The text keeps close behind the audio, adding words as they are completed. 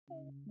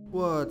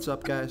What's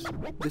up, guys?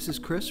 This is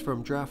Chris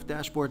from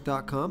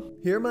DraftDashboard.com.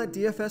 Here are my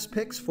DFS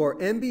picks for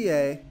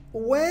NBA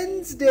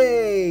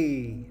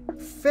Wednesday,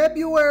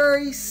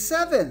 February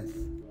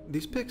 7th.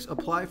 These picks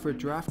apply for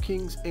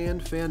DraftKings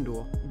and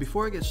FanDuel.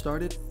 Before I get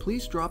started,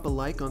 please drop a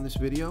like on this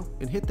video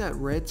and hit that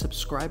red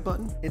subscribe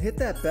button and hit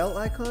that bell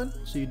icon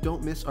so you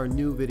don't miss our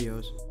new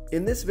videos.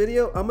 In this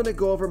video, I'm going to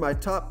go over my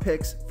top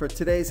picks for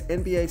today's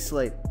NBA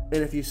slate.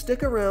 And if you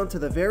stick around to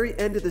the very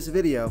end of this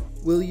video,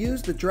 we'll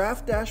use the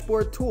Draft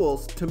Dashboard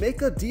tools to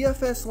make a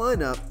DFS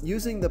lineup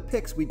using the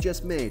picks we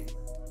just made.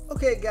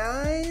 Okay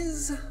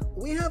guys,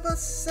 we have a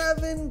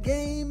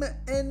 7-game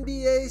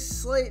NBA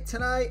slate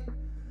tonight.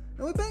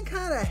 And we've been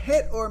kind of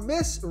hit or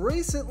miss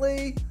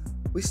recently.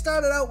 We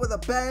started out with a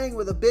bang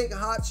with a big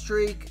hot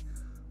streak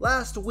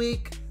last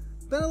week.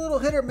 Been a little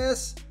hit or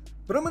miss,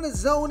 but I'm going to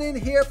zone in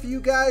here for you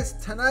guys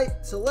tonight.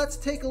 So let's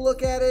take a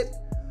look at it.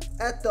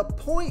 At the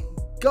point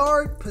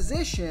guard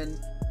position,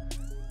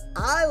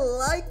 I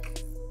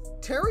like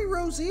Terry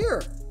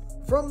Rozier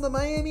from the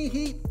Miami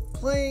Heat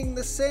playing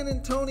the San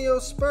Antonio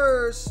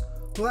Spurs,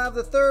 who have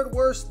the 3rd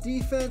worst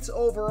defense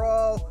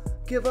overall,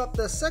 give up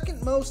the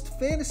 2nd most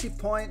fantasy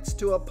points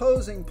to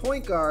opposing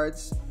point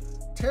guards.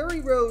 Terry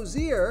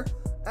Rozier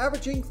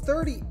averaging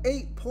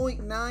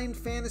 38.9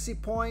 fantasy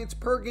points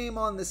per game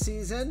on the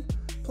season,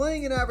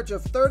 playing an average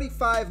of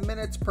 35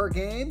 minutes per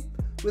game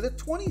with a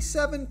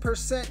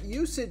 27%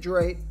 usage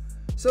rate.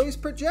 So he's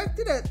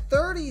projected at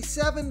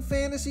 37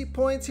 fantasy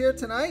points here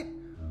tonight,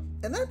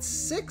 and that's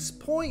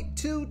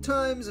 6.2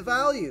 times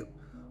value.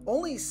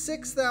 Only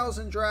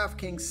 6,000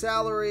 DraftKings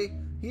salary.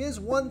 He is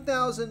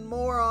 1,000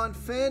 more on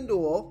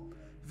FanDuel.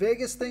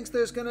 Vegas thinks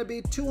there's going to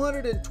be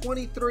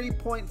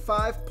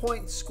 223.5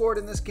 points scored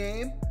in this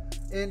game.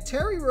 And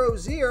Terry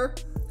Rozier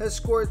has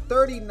scored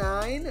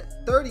 39,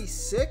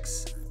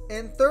 36,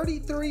 and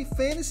 33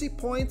 fantasy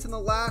points in the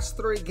last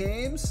 3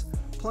 games,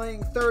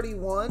 playing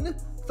 31,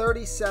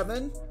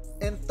 37,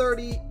 and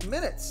 30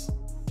 minutes.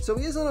 So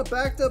he is on a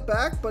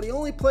back-to-back, but he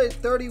only played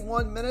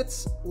 31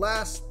 minutes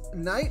last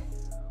night.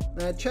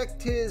 And I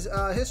checked his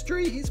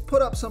history. He's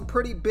put up some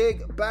pretty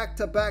big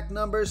back-to-back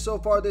numbers so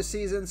far this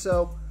season,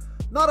 so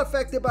not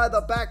affected by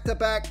the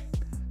back-to-back.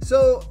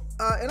 So,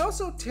 and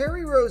also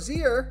Terry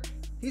Rozier,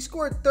 he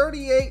scored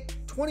 38,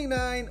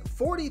 29,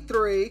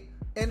 43,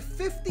 and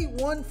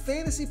 51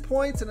 fantasy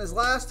points in his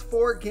last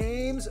 4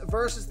 games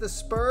versus the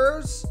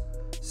Spurs.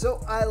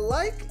 So I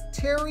like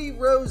Terry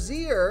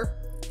Rozier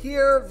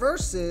here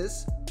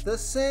versus the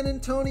San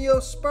Antonio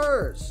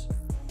Spurs.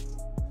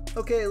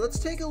 Okay, let's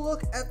take a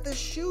look at the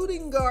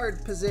shooting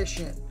guard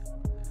position.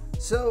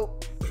 So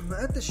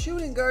at the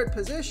shooting guard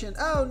position,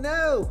 oh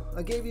no,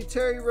 I gave you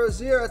Terry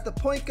Rozier at the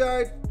point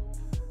guard.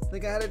 I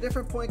think I had a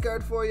different point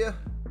guard for you.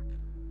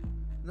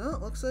 No,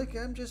 it looks like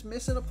I'm just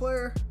missing a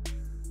player.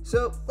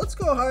 So let's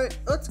go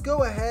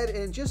ahead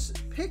and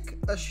just pick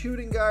a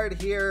shooting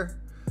guard here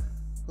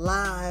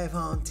live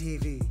on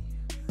TV.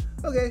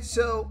 Okay,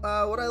 so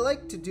what I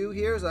like to do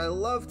here is I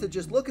love to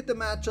just look at the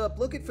matchup,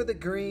 look it for the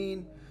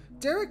green.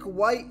 Derek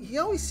White, he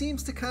always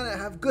seems to kind of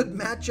have good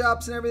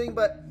matchups and everything,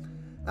 but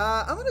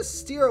I'm going to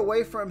steer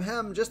away from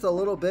him just a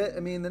little bit. I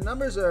mean, the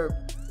numbers are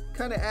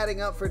kind of adding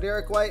up for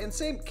Derek White. And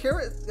same,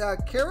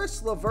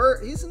 Caris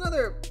LeVert, he's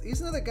another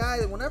guy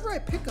that whenever I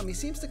pick him, he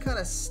seems to kind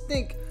of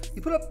stink.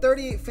 He put up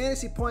 38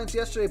 fantasy points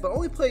yesterday, but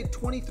only played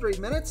 23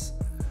 minutes.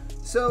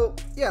 So,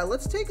 yeah,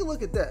 let's take a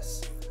look at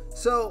this.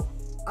 So,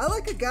 I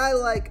like a guy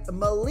like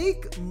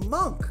Malik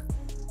Monk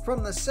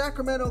from the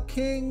Sacramento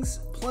Kings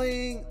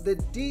playing the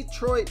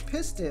Detroit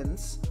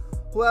Pistons,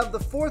 who have the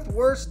 4th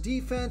worst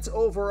defense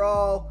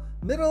overall,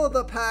 middle of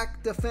the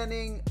pack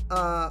defending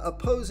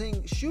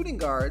opposing shooting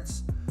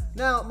guards.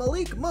 Now,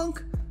 Malik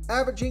Monk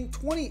averaging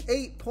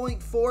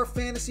 28.4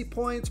 fantasy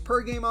points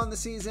per game on the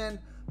season,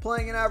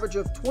 playing an average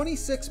of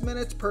 26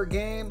 minutes per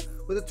game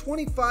with a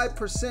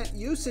 25%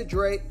 usage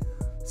rate.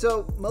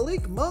 So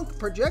Malik Monk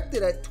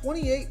projected at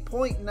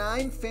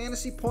 28.9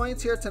 fantasy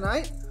points here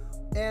tonight,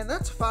 and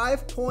that's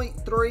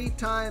 5.3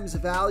 times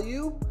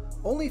value.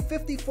 Only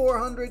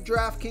 5,400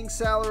 DraftKings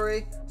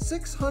salary,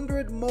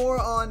 600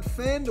 more on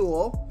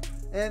FanDuel,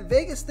 and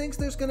Vegas thinks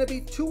there's going to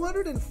be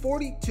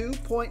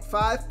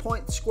 242.5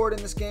 points scored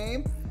in this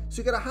game. So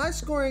you got a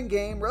high-scoring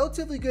game,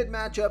 relatively good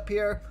matchup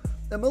here.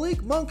 And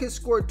Malik Monk has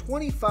scored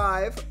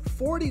 25,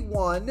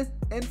 41,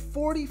 and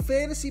 40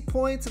 fantasy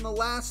points in the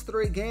last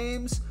 3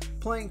 games,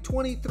 playing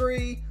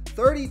 23,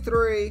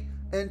 33,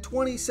 and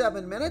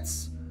 27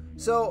 minutes.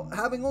 So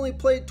having only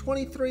played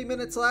 23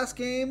 minutes last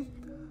game,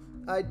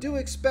 I do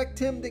expect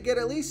him to get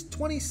at least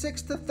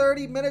 26 to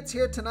 30 minutes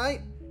here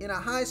tonight in a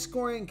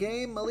high-scoring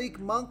game. Malik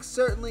Monk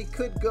certainly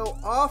could go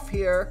off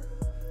here.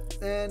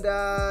 And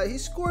he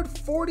scored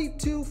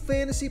 42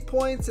 fantasy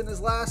points in his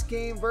last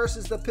game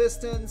versus the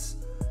Pistons.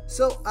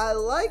 So I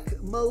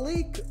like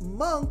Malik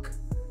Monk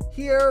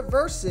here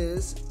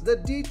versus the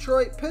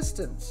Detroit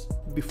Pistons.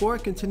 Before I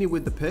continue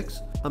with the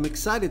picks, I'm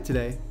excited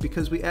today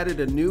because we added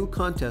a new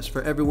contest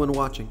for everyone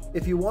watching.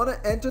 If you want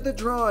to enter the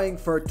drawing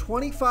for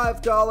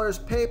 $25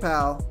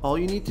 PayPal, all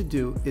you need to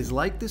do is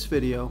like this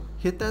video,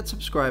 hit that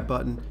subscribe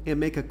button, and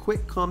make a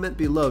quick comment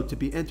below to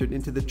be entered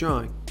into the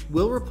drawing.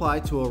 We'll reply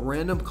to a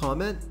random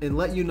comment and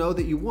let you know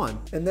that you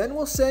won. And then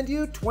we'll send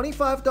you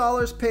 $25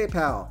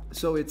 PayPal.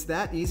 So it's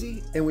that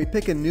easy, and we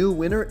pick a new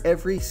winner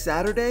every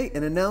Saturday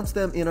and announce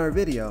them in our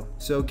video.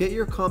 So get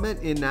your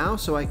comment in now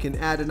so I can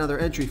add another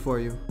entry for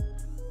you.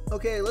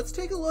 Okay, let's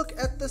take a look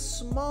at the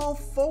small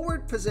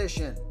forward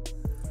position.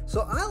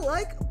 So I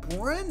like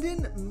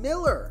Brandon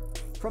Miller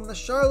from the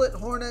Charlotte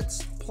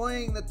Hornets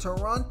playing the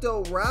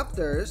Toronto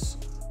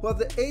Raptors, who have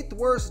the 8th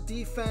worst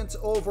defense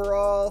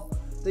overall.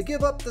 They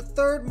give up the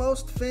 3rd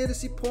most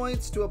fantasy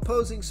points to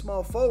opposing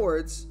small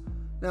forwards.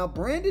 Now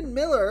Brandon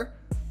Miller,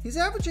 he's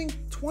averaging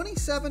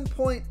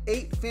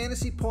 27.8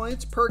 fantasy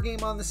points per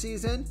game on the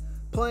season,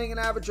 playing an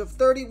average of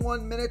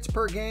 31 minutes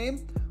per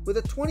game with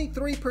a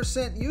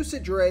 23%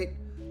 usage rate,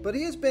 but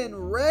he has been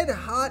red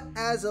hot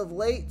as of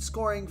late,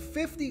 scoring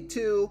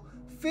 52,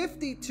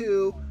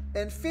 52,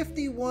 and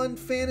 51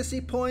 fantasy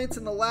points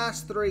in the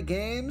last 3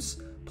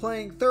 games,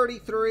 playing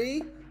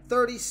 33,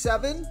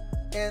 37,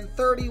 and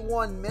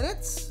 31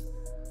 minutes.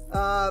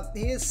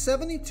 He is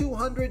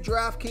 $7,200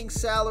 DraftKings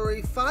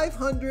salary,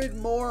 $500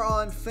 more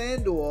on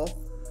FanDuel.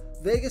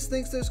 Vegas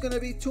thinks there's going to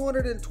be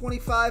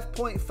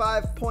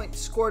 225.5 points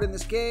scored in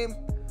this game.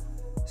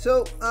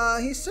 So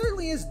he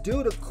certainly is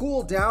due to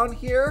cool down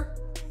here.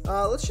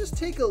 Let's just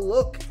take a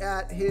look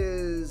at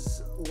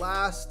his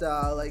last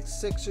like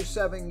 6 or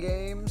 7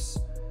 games.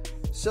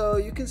 So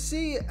you can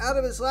see out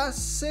of his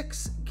last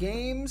 6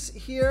 games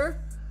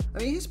here, I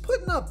mean, he's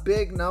putting up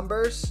big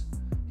numbers.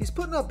 He's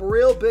putting up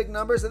real big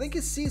numbers. I think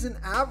his season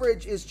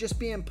average is just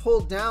being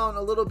pulled down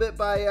a little bit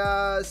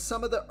by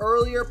some of the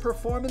earlier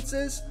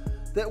performances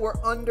that were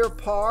under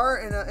par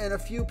in a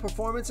few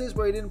performances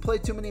where he didn't play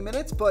too many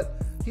minutes, but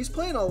he's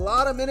playing a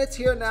lot of minutes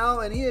here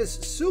now, and he is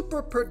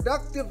super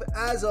productive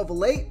as of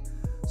late.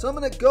 So I'm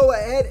going to go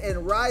ahead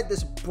and ride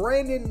this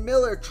Brandon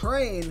Miller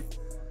train.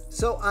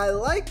 So I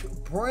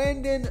like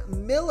Brandon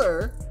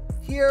Miller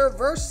here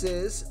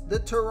versus the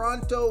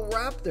Toronto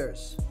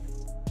Raptors.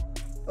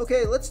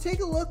 Okay, let's take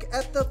a look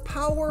at the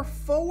power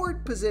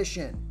forward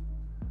position.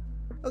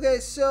 Okay,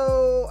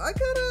 so I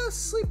got a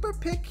sleeper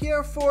pick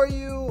here for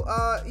you.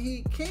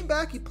 He came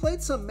back, he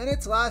played some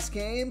minutes last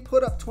game,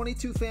 put up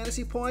 22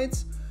 fantasy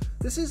points.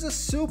 This is a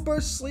super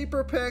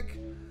sleeper pick,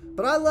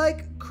 but I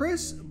like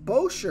Chris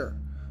Boucher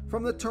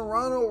from the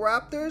Toronto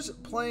Raptors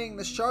playing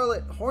the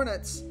Charlotte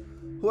Hornets,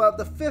 who have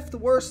the 5th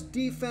worst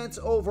defense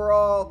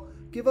overall,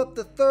 give up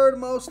the 3rd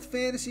most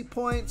fantasy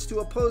points to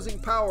opposing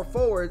power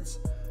forwards.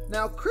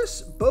 Now,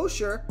 Chris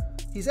Boucher,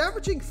 he's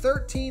averaging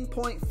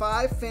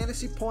 13.5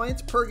 fantasy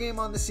points per game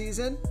on the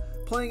season,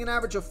 playing an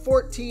average of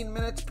 14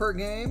 minutes per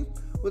game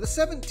with a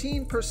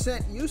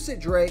 17%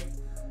 usage rate.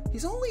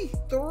 He's only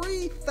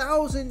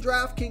 $3,000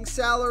 DraftKings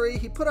salary.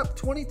 He put up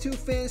 22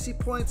 fantasy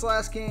points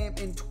last game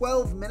in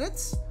 12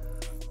 minutes.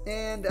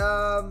 And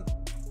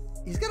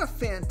he's got a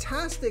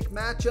fantastic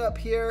matchup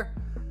here.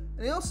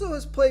 And he also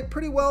has played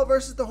pretty well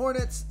versus the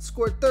Hornets,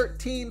 scored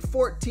 13,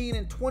 14,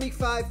 and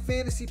 25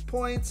 fantasy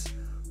points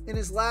in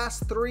his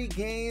last 3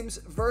 games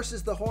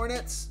versus the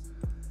Hornets.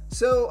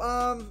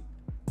 So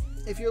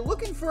if you're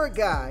looking for a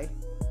guy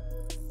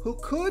who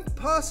could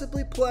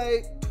possibly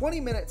play 20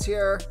 minutes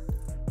here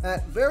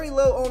at very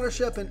low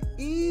ownership and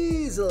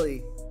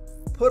easily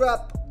put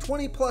up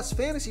 20 plus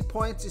fantasy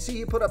points, you see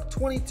he put up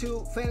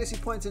 22 fantasy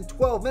points in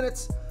 12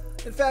 minutes.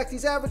 In fact,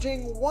 he's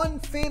averaging 1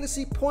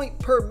 fantasy point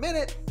per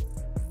minute.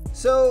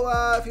 So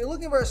if you're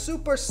looking for a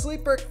super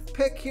sleeper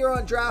pick here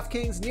on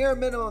DraftKings near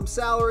minimum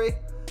salary,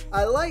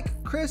 I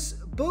like Chris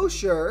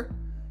Boucher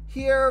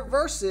here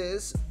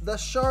versus the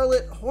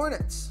Charlotte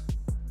Hornets.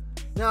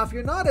 Now, if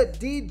you're not a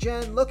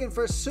D-Gen looking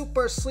for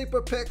super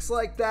sleeper picks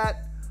like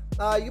that,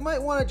 you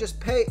might want to just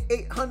pay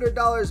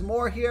 $800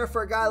 more here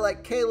for a guy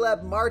like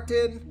Caleb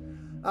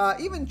Martin.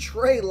 Even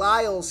Trey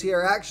Lyles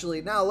here,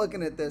 actually, now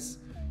looking at this.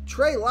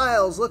 Trey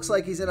Lyles looks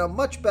like he's in a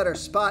much better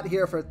spot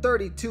here for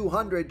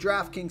 $3,200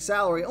 DraftKings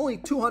salary, only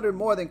 $200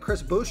 more than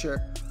Chris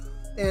Boucher.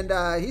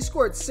 And he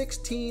scored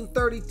 16,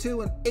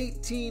 32, and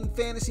 18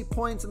 fantasy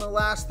points in the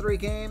last 3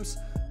 games,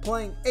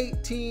 playing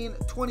 18,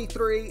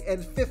 23,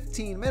 and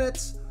 15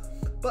 minutes.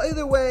 But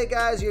either way,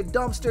 guys, you're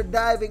dumpster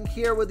diving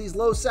here with these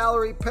low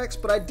salary picks,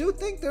 but I do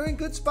think they're in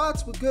good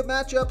spots with good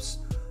matchups.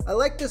 I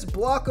like this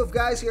block of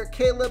guys here,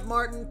 Caleb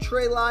Martin,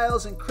 Trey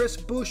Lyles, and Chris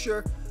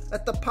Boucher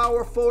at the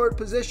power forward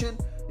position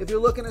if you're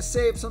looking to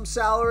save some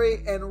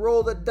salary and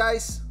roll the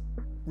dice.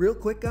 Real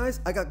quick,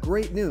 guys, I got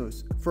great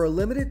news. For a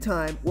limited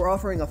time, we're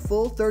offering a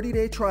full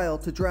 30-day trial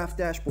to Draft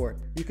Dashboard.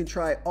 You can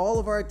try all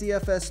of our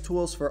DFS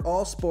tools for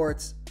all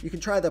sports. You can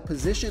try the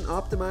Position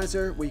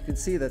Optimizer, where you can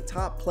see the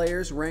top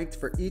players ranked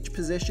for each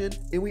position.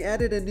 And we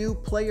added a new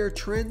Player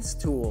Trends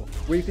tool,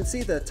 where you can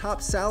see the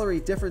top salary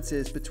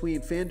differences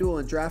between FanDuel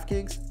and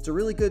DraftKings. It's a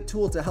really good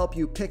tool to help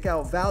you pick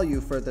out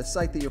value for the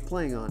site that you're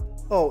playing on.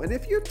 Oh, and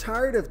if you're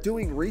tired of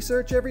doing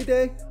research every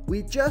day,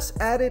 we just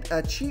added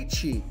a cheat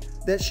sheet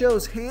that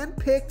shows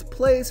hand-picked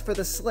plays for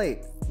the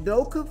slate.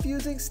 No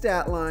confusing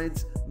stat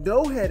lines,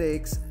 no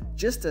headaches,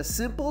 just a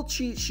simple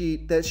cheat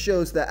sheet that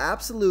shows the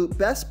absolute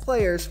best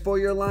players for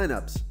your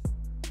lineups.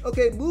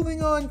 Okay,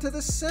 moving on to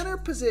the center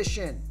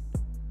position.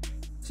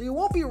 So you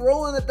won't be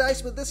rolling the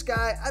dice with this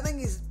guy. I think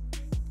he's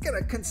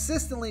gonna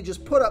consistently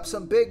just put up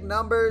some big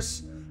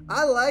numbers.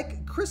 I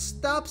like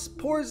Kristaps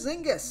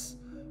Porzingis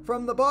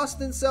from the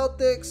Boston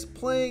Celtics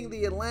playing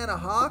the Atlanta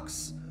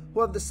Hawks, who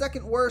have the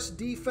second worst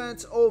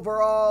defense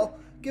overall,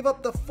 give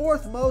up the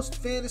fourth most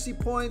fantasy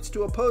points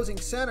to opposing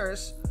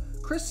centers.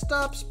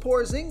 Kristaps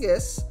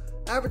Porzingis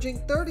averaging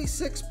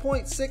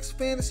 36.6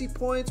 fantasy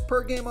points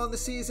per game on the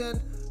season,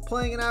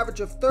 playing an average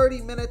of 30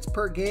 minutes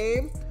per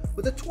game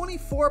with a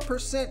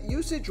 24%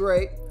 usage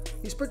rate.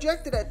 He's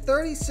projected at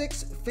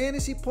 36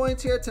 fantasy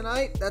points here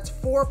tonight. That's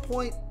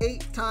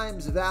 4.8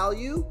 times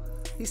value.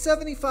 He's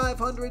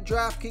 7,500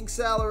 DraftKings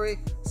salary,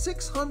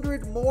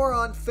 600 more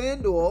on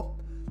FanDuel.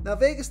 Now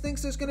Vegas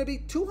thinks there's going to be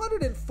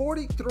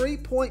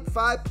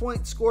 243.5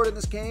 points scored in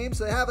this game,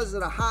 so they have us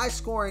at a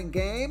high-scoring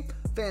game.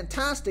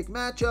 Fantastic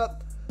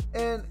matchup.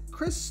 And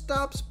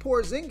Kristaps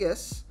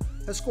Porzingis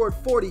has scored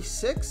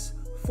 46,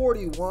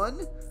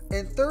 41,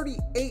 and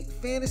 38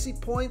 fantasy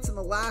points in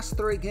the last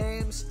 3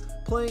 games,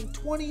 playing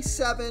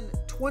 27,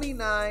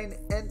 29,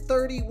 and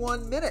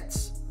 31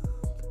 minutes.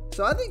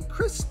 So I think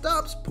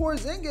Kristaps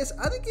Porzingis,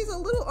 I think he's a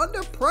little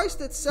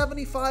underpriced at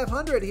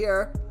 7,500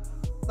 here.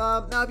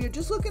 Now, if you're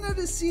just looking at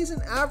his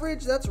season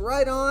average, that's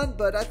right on,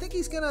 but I think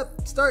he's going to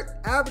start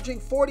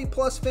averaging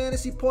 40-plus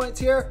fantasy points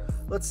here.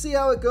 Let's see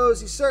how it goes.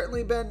 He's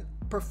certainly been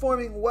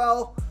performing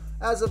well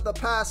as of the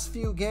past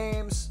few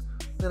games,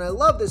 and I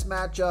love this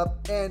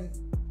matchup. And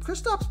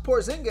Kristaps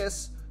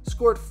Porzingis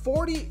scored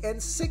 40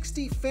 and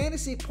 60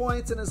 fantasy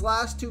points in his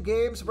last 2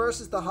 games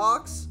versus the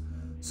Hawks.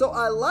 So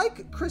I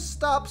like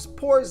Kristaps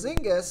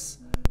Porzingis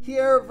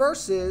here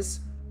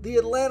versus the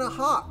Atlanta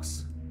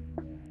Hawks.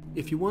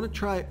 If you want to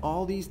try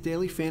all these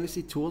daily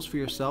fantasy tools for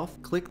yourself,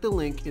 click the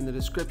link in the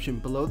description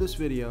below this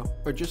video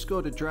or just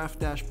go to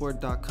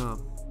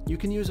draftdashboard.com. You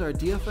can use our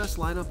DFS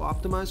lineup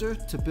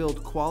optimizer to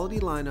build quality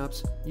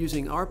lineups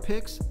using our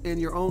picks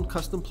and your own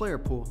custom player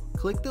pool.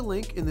 Click the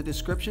link in the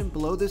description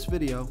below this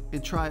video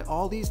and try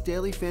all these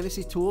daily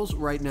fantasy tools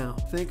right now.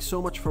 Thanks so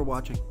much for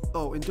watching.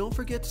 Oh, and don't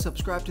forget to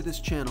subscribe to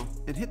this channel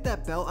and hit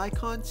that bell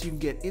icon so you can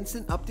get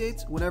instant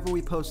updates whenever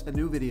we post a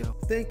new video.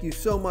 Thank you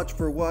so much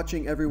for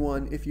watching,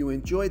 everyone. If you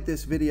enjoyed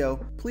this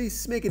video, please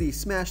smickety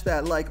smash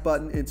that like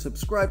button and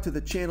subscribe to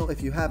the channel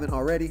if you haven't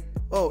already.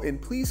 Oh,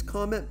 and please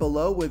comment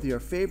below with your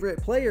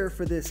favorite player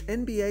for this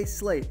NBA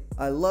slate.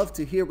 I love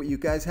to hear what you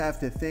guys have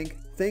to think.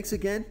 Thanks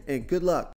again, and good luck.